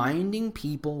 reminding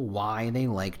people why they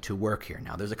like to work here.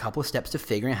 Now, there's a couple of steps to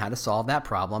figuring out how to solve that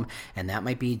problem, and that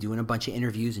might be doing a bunch of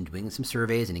interviews and doing some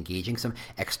surveys and engaging some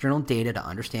external data to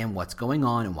understand what's going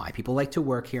on and why people like to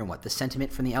work here and what the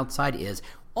sentiment from the outside is,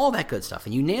 all that good stuff.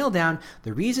 And you nail down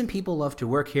the reason people love to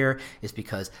work here is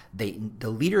because the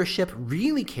leadership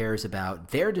really cares about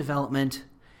their development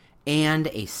and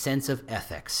a sense of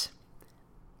ethics,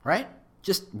 right?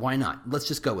 Just why not? Let's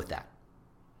just go with that.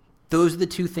 Those are the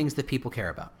two things that people care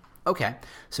about. Okay,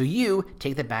 so you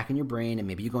take that back in your brain and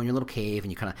maybe you go in your little cave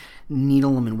and you kind of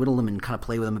needle them and whittle them and kind of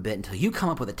play with them a bit until you come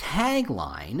up with a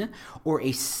tagline or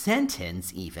a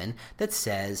sentence even that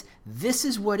says this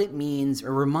is what it means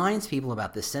or reminds people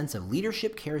about this sense of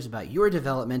leadership cares about your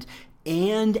development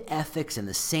and ethics in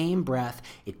the same breath.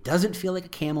 It doesn't feel like a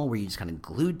camel where you just kind of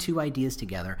glued two ideas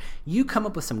together. You come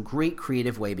up with some great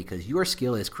creative way because your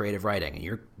skill is creative writing and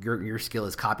your skill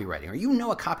is copywriting, or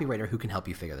a copywriter who can help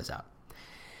you figure this out.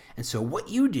 And so what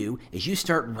you do is you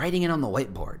start writing it on the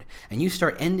whiteboard and you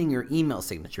start ending your email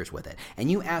signatures with it.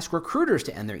 And you ask recruiters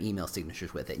to end their email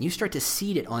signatures with it. And you start to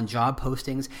seed it on job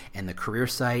postings and the career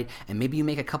site. And maybe you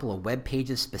make a couple of web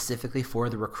pages specifically for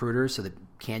the recruiters so that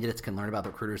candidates can learn about the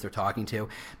recruiters they're talking to.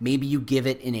 Maybe you give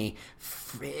it in a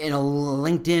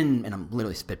LinkedIn, and I'm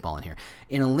literally spitballing here,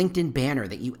 in a LinkedIn banner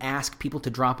that you ask people to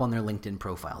drop on their LinkedIn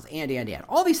profiles. And.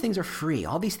 All these things are free.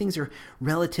 All these things are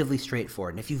relatively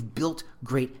straightforward. And if you've built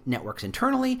great networks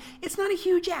internally, it's not a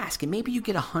huge ask. And maybe you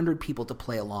get 100 people to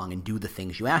play along and do the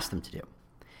things you ask them to do.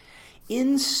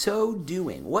 In so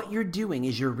doing, what you're doing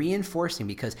is you're reinforcing,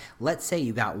 because let's say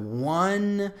you got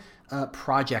one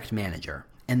project manager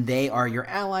and they are your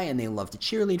ally and they love to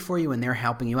cheerlead for you and they're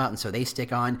helping you out. And so they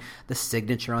stick on the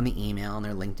signature on the email and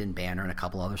their LinkedIn banner and a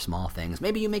couple other small things.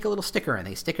 Maybe you make a little sticker and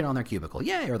they stick it on their cubicle.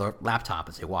 Yay, or their laptop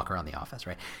as they walk around the office,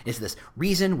 right? It's this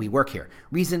reason we work here,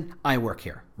 reason I work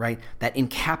here, right? That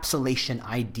encapsulation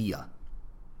idea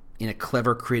in a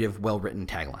clever, creative, well-written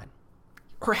tagline.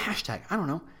 Or a hashtag, I don't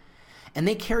know. And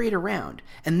they carry it around.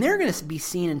 And they're going to be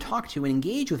seen and talked to and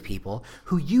engage with people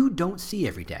who you don't see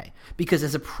every day. Because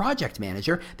as a project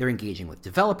manager, they're engaging with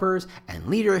developers and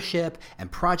leadership and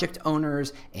project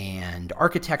owners and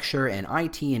architecture and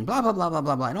IT and blah, blah, blah, blah,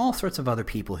 blah, blah, and all sorts of other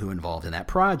people who are involved in that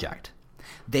project.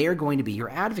 They are going to be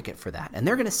your advocate for that. And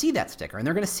they're going to see that sticker and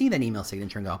they're going to see that email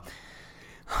signature and go,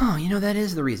 that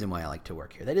is the reason why I like to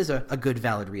work here. That is a good,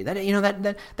 valid reason.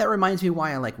 That reminds me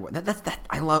why I like work.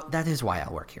 That is why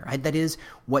I work here. That is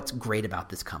what's great about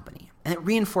this company. And it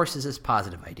reinforces this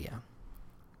positive idea.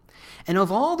 And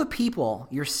of all the people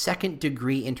your second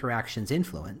degree interactions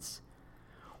influence,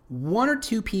 1 or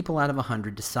 2 people out of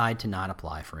 100 decide to not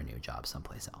apply for a new job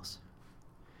someplace else.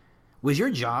 Was your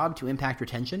job to impact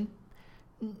retention?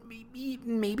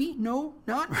 Maybe. No,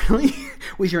 not really.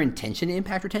 Was your intention to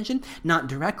impact retention? Not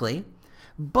directly.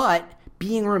 But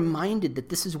being reminded that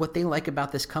this is what they like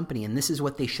about this company and this is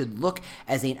what they should look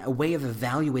as a way of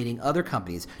evaluating other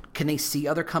companies. Can they see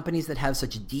other companies that have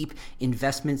such deep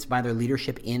investments by their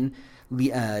leadership in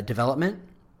development?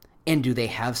 And do they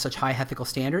have such high ethical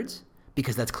standards?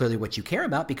 Because that's clearly what you care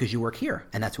about because you work here,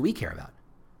 and that's what we care about.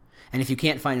 And if you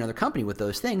can't find another company with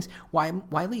those things, why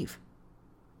leave?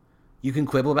 You can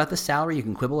quibble about the salary. You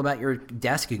can quibble about your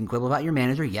desk. You can quibble about your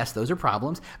manager. Yes, those are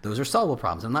problems. Those are solvable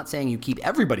problems. I'm not saying you keep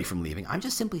everybody from leaving. I'm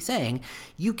just simply saying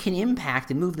you can impact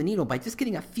and move the needle by just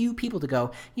getting a few people to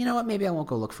go, you know what, maybe I won't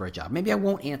go look for a job. Maybe I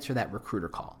won't answer that recruiter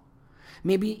call.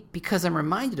 Maybe because I'm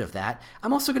reminded of that,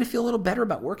 I'm also going to feel a little better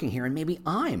about working here, and maybe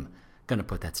I'm going to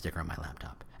put that sticker on my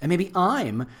laptop. And maybe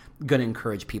I'm going to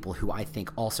encourage people who I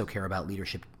think also care about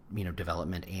leadership,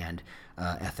 development and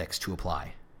ethics to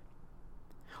apply.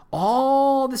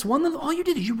 All you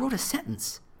did is you wrote a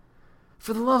sentence.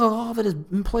 For the love of all that is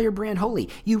employer brand holy,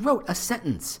 you wrote a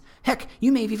sentence. Heck,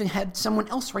 you may have even had someone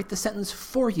else write the sentence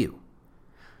for you.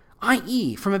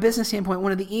 I.e., from a business standpoint,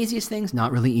 one of the easiest things,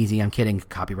 not really easy, I'm kidding,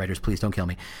 copywriters, please don't kill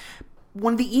me.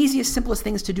 One of the easiest, simplest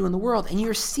things to do in the world, and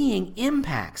you're seeing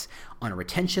impacts on a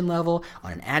retention level,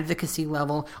 on an advocacy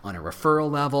level, on a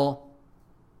referral level,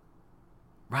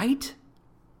 right?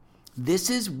 This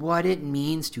is what it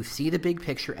means to see the big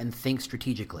picture and think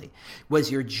strategically.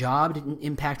 Was your job to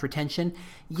impact retention?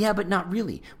 Yeah, but not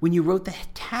really. When you wrote the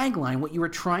tagline, what you were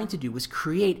trying to do was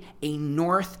create a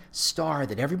North Star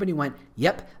that everybody went,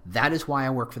 yep, that is why I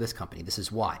work for this company. This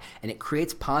is why. And it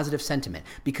creates positive sentiment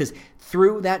because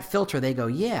through that filter, they go,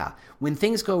 yeah, when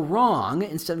things go wrong,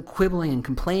 instead of quibbling and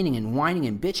complaining and whining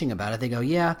and bitching about it, they go,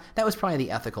 yeah, that was probably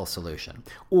the ethical solution.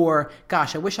 Or,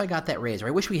 gosh, I wish I got that raise, or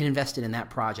I wish we had invested in that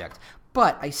project.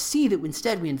 But I see that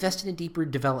instead we invested in deeper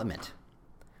development,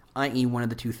 i.e. one of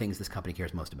the two things this company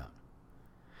cares most about.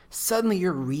 Suddenly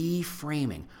you're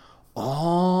reframing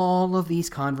all of these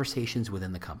conversations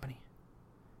within the company.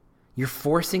 You're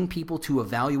forcing people to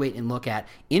evaluate and look at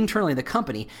internally the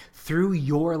company through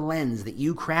your lens that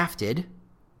you crafted.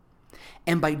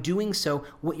 And by doing so,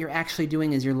 what you're actually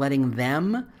doing is you're letting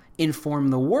them inform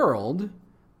the world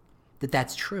that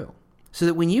that's true. So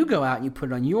that when you go out and you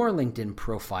put it on your LinkedIn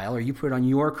profile or you put it on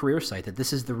your career site that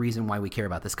this is the reason why we care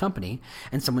about this company,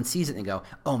 and someone sees it and they go,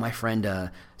 oh, my friend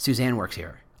Suzanne works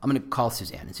here. I'm going to call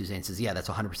Suzanne. And Suzanne says, yeah, that's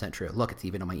 100% true. Look, it's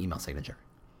even on my email signature.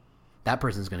 That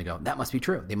person's going to go, that must be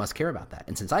true. They must care about that.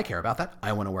 And since I care about that,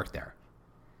 I want to work there.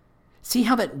 See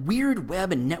how that weird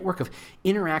web and network of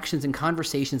interactions and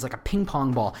conversations like a ping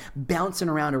pong ball bouncing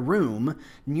around a room,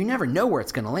 and you never know where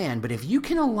it's going to land, but if you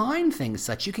can align things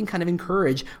such, you can kind of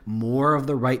encourage more of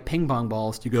the right ping pong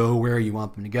balls to go where you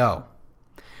want them to go.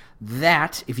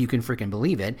 That, if you can freaking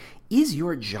believe it, is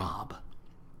your job.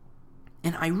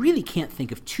 And I really can't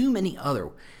think of too many other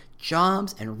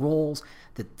jobs and roles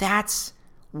that's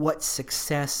what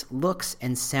success looks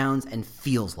and sounds and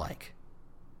feels like.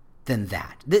 Than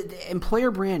that. The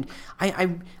employer brand,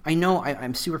 I know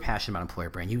I'm super passionate about employer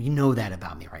brand. You know that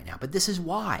about me right now. But this is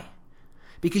why.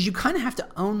 Because you kind of have to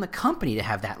own the company to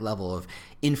have that level of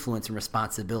influence and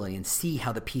responsibility and see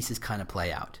how the pieces kind of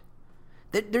play out.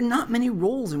 There are not many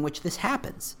roles in which this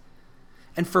happens.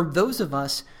 And for those of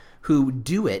us who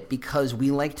do it because we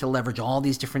like to leverage all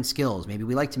these different skills, maybe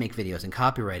we like to make videos and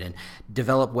copyright and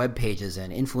develop web pages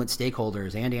and influence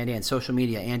stakeholders and social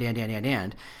media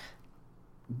and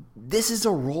this is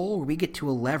a role where we get to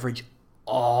leverage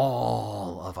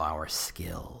all of our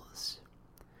skills.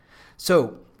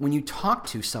 So when you talk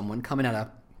to someone coming out of,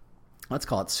 let's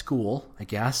call it school, I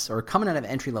guess, or coming out of an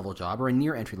entry-level job or a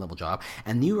near entry-level job,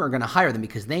 and you are going to hire them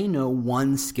because they know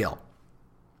one skill.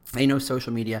 They know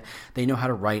social media, they know how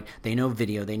to write, they know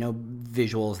video, they know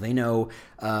visuals, they know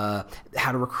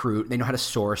how to recruit, they know how to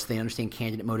source, they understand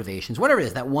candidate motivations, whatever it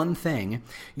is, that one thing.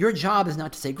 Your job is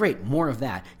not to say, great, more of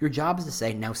that. Your job is to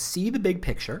say, now see the big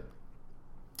picture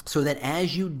so that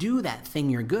as you do that thing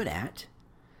you're good at,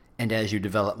 and as you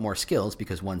develop more skills,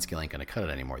 because one skill ain't going to cut it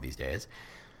anymore these days,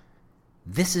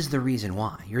 this is the reason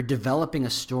why. You're developing a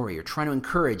story. You're trying to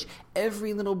encourage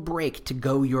every little break to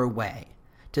go your way.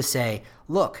 To say,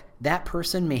 look, that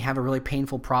person may have a really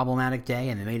painful, problematic day,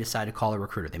 and they may decide to call a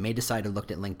recruiter. They may decide to look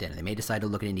at LinkedIn. And they may decide to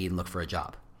look at Indeed and look for a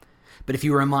job. But if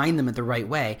you remind them in the right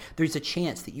way, there's a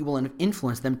chance that you will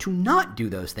influence them to not do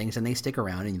those things, and they stick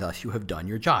around, and thus you have done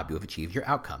your job. You have achieved your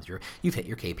outcomes. You've hit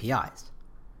your KPIs.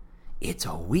 It's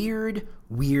a weird,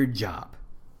 weird job.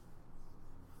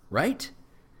 Right?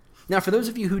 Now, for those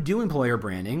of you who do employer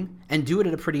branding and do it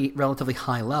at a pretty relatively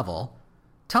high level,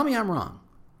 tell me I'm wrong.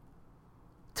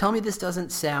 Tell me this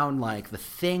doesn't sound like the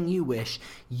thing you wish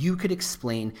you could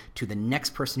explain to the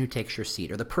next person who takes your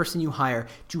seat or the person you hire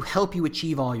to help you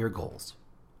achieve all your goals.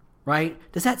 Right?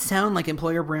 Does that sound like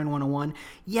Employer Brand 101?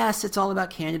 Yes, it's all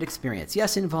about candidate experience.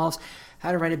 Yes, it involves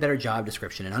how to write a better job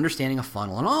description and understanding a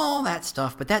funnel and all that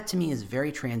stuff, but that to me is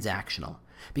very transactional.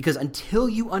 Because until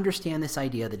you understand this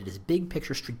idea that it is big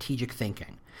picture strategic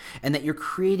thinking and that you're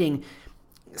creating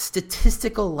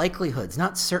statistical likelihoods,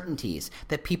 not certainties,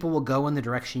 that people will go in the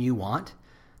direction you want,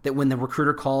 that when the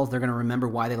recruiter calls, they're going to remember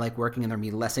why they like working and they're going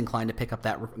to be less inclined to pick up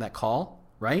that call,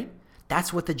 right?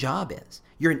 That's what the job is.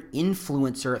 You're an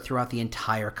influencer throughout the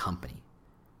entire company.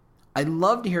 I'd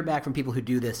love to hear back from people who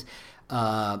do this,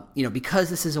 because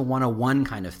this is a 101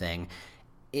 kind of thing.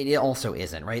 It also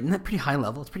isn't, right? Isn't that pretty high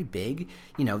level? It's pretty big.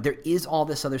 There is all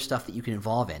this other stuff that you can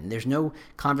involve in. There's no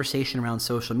conversation around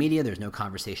social media. There's no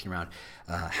conversation around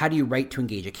how do you write to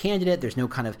engage a candidate. There's no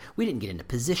we didn't get into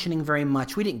positioning very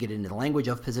much. We didn't get into the language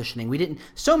of positioning.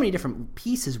 So many different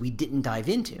pieces we didn't dive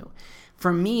into.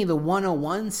 For me, the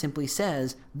 101 simply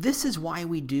says, this is why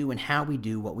we do and how we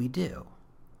do what we do.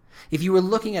 If you were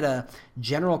looking at a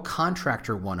general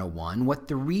contractor 101,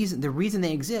 the reason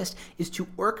they exist is to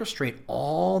orchestrate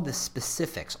all the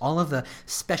specifics, all of the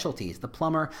specialties, the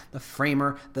plumber, the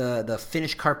framer, the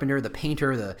finish carpenter, the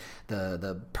painter,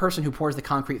 the person who pours the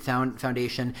concrete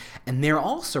foundation, and they're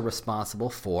also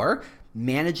responsible for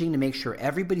managing to make sure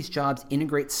everybody's jobs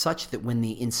integrate such that when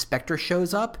the inspector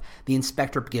shows up, the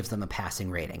inspector gives them a passing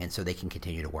rating, and so they can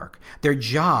continue to work. Their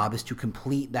job is to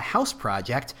complete the house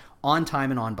project on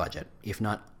time and on budget, if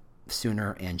not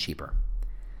sooner and cheaper.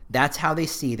 That's how they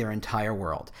see their entire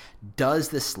world. Does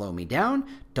this slow me down?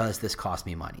 Does this cost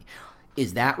me money?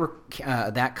 Is that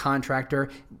contractor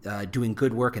doing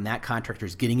good work and that contractor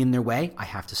is getting in their way? I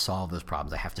have to solve those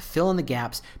problems. I have to fill in the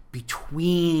gaps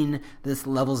between the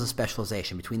levels of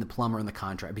specialization, between the plumber and the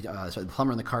the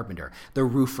plumber and the carpenter, the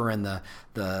roofer and the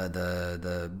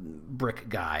brick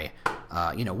guy,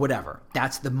 whatever.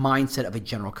 That's the mindset of a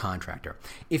general contractor.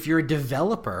 If you're a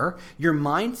developer, your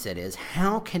mindset is,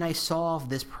 how can I solve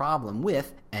this problem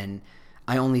with, and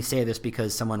I only say this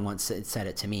because someone once said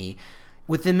it to me,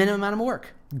 with the minimum amount of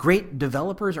work. Great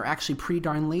developers are actually pretty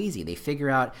darn lazy. They figure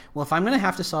out, well, if I'm going to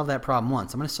have to solve that problem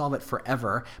once, I'm going to solve it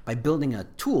forever by building a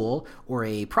tool or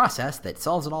a process that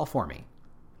solves it all for me.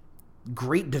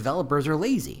 Great developers are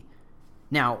lazy.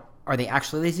 Now, are they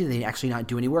actually lazy? Do they actually not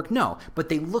do any work? No, but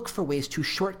they look for ways to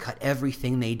shortcut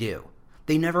everything they do.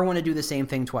 They never want to do the same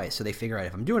thing twice, so they figure out,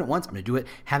 if I'm doing it once, I'm going to do it,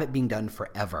 have it being done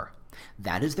forever.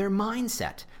 That is their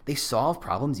mindset. They solve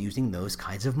problems using those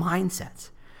kinds of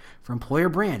mindsets. For Employer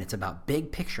Brand, it's about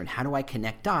big picture and how do I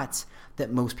connect dots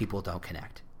that most people don't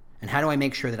connect? And how do I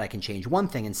make sure that I can change one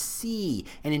thing and see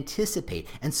and anticipate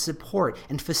and support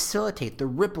and facilitate the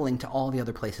rippling to all the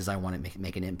other places I want to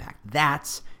make an impact?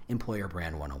 That's Employer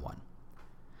Brand 101.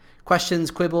 Questions,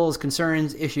 quibbles,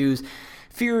 concerns, issues,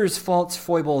 fears, faults,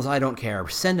 foibles, I don't care.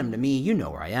 Send them to me. You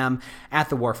know where I am, at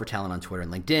The War for Talent on Twitter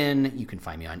and LinkedIn. You can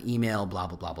find me on email, blah,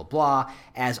 blah, blah, blah, blah.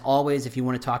 As always, if you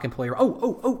want to talk employer,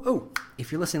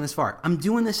 if you're listening this far, I'm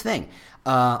doing this thing.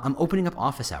 I'm opening up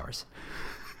office hours.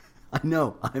 I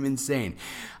know, I'm insane.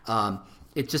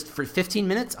 It's just for 15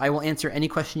 minutes. I will answer any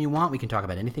question you want. We can talk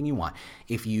about anything you want.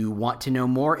 If you want to know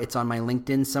more, it's on my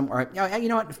LinkedIn somewhere. You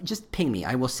know what? Just ping me.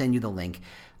 I will send you the link.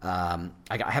 I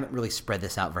haven't really spread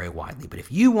this out very widely, but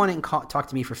if you want to talk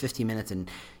to me for 15 minutes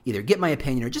and either get my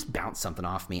opinion or just bounce something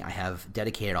off me, I have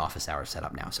dedicated office hours set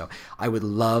up now. So I would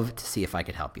love to see if I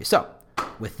could help you. So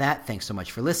with that, thanks so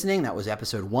much for listening. That was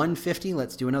episode 150.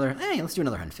 Let's do another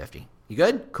 150. You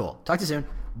good? Cool. Talk to you soon.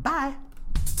 Bye.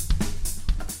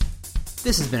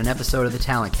 This has been an episode of the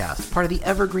Talent Cast, part of the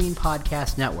Evergreen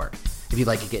Podcast Network. If you'd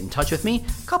like to get in touch with me,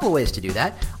 a couple of ways to do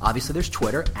that. Obviously, there's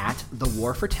Twitter, at The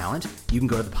War for Talent. You can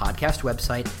go to the podcast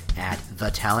website at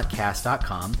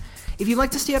thetalentcast.com. If you'd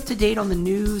like to stay up to date on the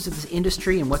news of this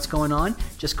industry and what's going on,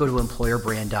 just go to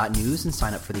employerbrand.news and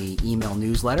sign up for the email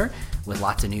newsletter with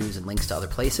lots of news and links to other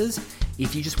places.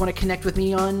 If you just want to connect with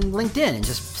me on LinkedIn and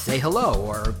just say hello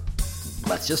or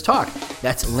let's just talk,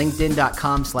 that's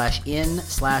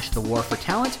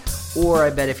linkedin.com/in/thewarfortalent, or I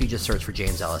bet if you just search for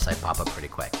James Ellis, I pop up pretty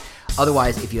quick.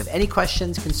 Otherwise, if you have any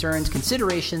questions, concerns,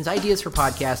 considerations, ideas for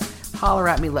podcasts, holler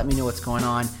at me, let me know what's going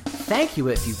on. Thank you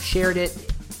if you've shared it.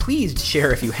 Please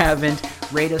share if you haven't.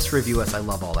 Rate us, review us. I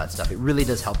love all that stuff. It really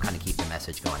does help kind of keep the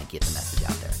message going and get the message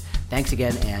out there. Thanks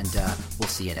again, and we'll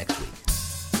see you next week.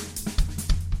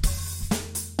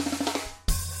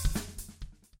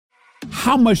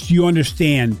 How much do you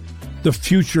understand the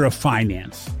future of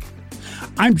finance?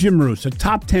 I'm Jim Roos, a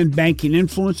top 10 banking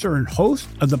influencer and host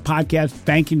of the podcast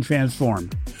Banking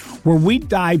Transformed. where we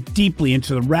dive deeply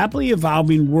into the rapidly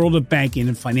evolving world of banking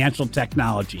and financial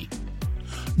technology.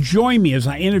 Join me as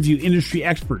I interview industry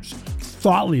experts,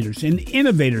 thought leaders, and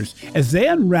innovators as they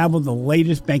unravel the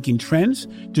latest banking trends,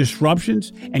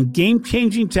 disruptions, and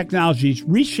game-changing technologies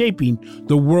reshaping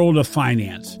the world of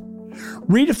finance.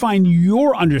 Redefine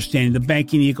your understanding of the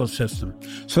banking ecosystem.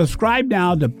 Subscribe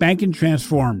now to Banking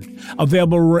Transformed,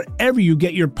 available wherever you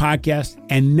get your podcast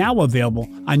and now available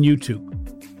on YouTube.